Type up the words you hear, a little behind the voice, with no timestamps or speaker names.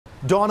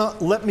Donna,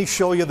 let me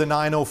show you the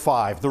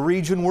 905, the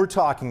region we're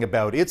talking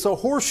about. It's a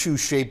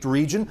horseshoe-shaped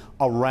region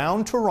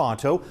around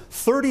Toronto,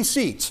 30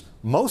 seats.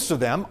 Most of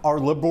them are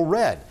Liberal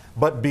red.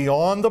 But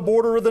beyond the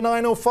border of the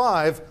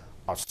 905,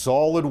 a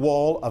solid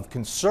wall of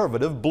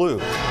Conservative blue.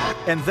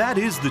 And that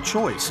is the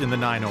choice in the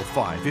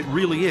 905. It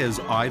really is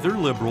either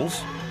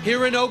Liberals.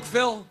 Here in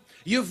Oakville,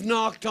 you've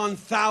knocked on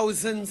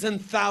thousands and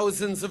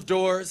thousands of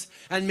doors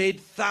and made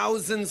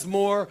thousands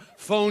more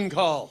phone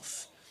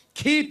calls.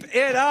 Keep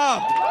it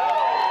up!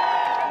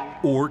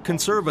 Or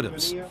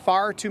Conservatives.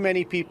 Far too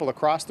many people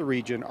across the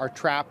region are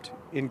trapped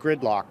in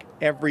gridlock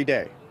every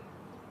day.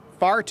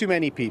 Far too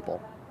many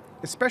people,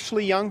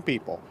 especially young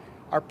people,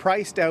 are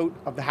priced out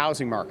of the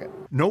housing market.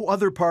 No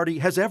other party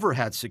has ever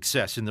had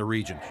success in the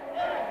region.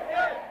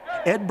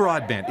 Ed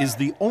Broadbent is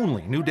the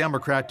only New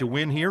Democrat to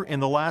win here in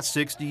the last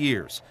 60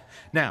 years.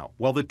 Now,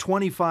 while the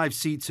 25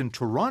 seats in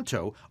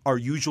Toronto are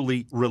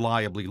usually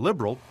reliably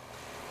Liberal,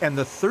 and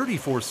the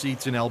 34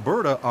 seats in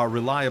Alberta are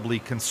reliably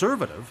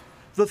Conservative,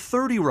 the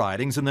 30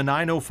 ridings in the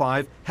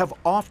 905 have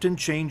often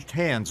changed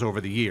hands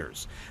over the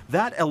years.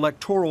 That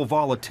electoral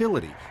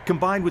volatility,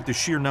 combined with the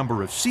sheer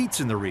number of seats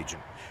in the region,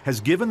 has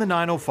given the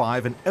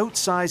 905 an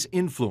outsized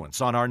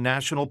influence on our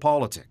national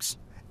politics.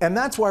 And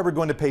that's why we're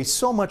going to pay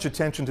so much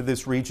attention to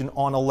this region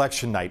on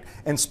election night,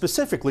 and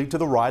specifically to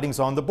the ridings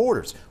on the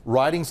borders.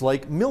 Ridings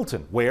like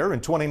Milton, where in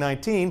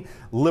 2019,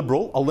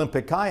 Liberal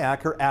Olympic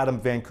kayaker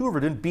Adam Van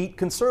Couverden beat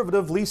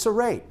Conservative Lisa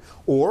Raitt.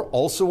 Or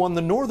also on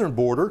the northern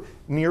border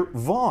near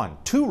Vaughan,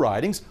 2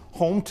 ridings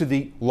home to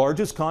the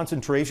largest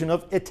concentration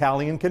of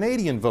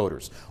Italian-Canadian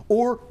voters.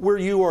 Or where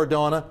you are,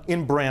 Donna,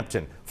 in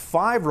Brampton.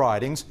 5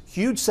 ridings,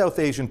 huge South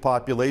Asian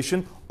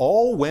population,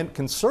 all went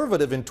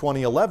Conservative in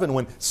 2011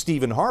 when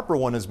Stephen Harper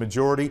won his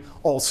majority,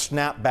 all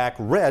snapped back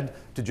red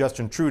to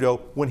Justin Trudeau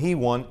when he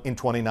won in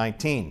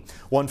 2019.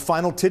 One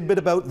final tidbit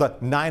about the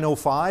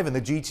 905 and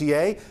the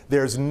GTA,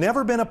 there's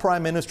never been a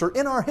prime minister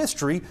in our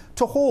history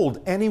to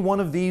hold any one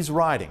of these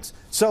ridings.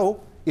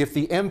 So if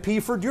the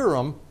MP for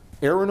Durham,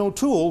 Aaron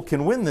O'Toole,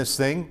 can win this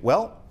thing,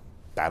 well,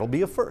 that'll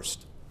be a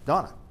first.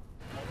 Donna.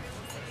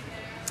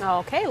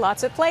 Okay,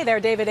 lots at play there.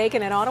 David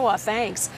Akin in Ottawa, thanks.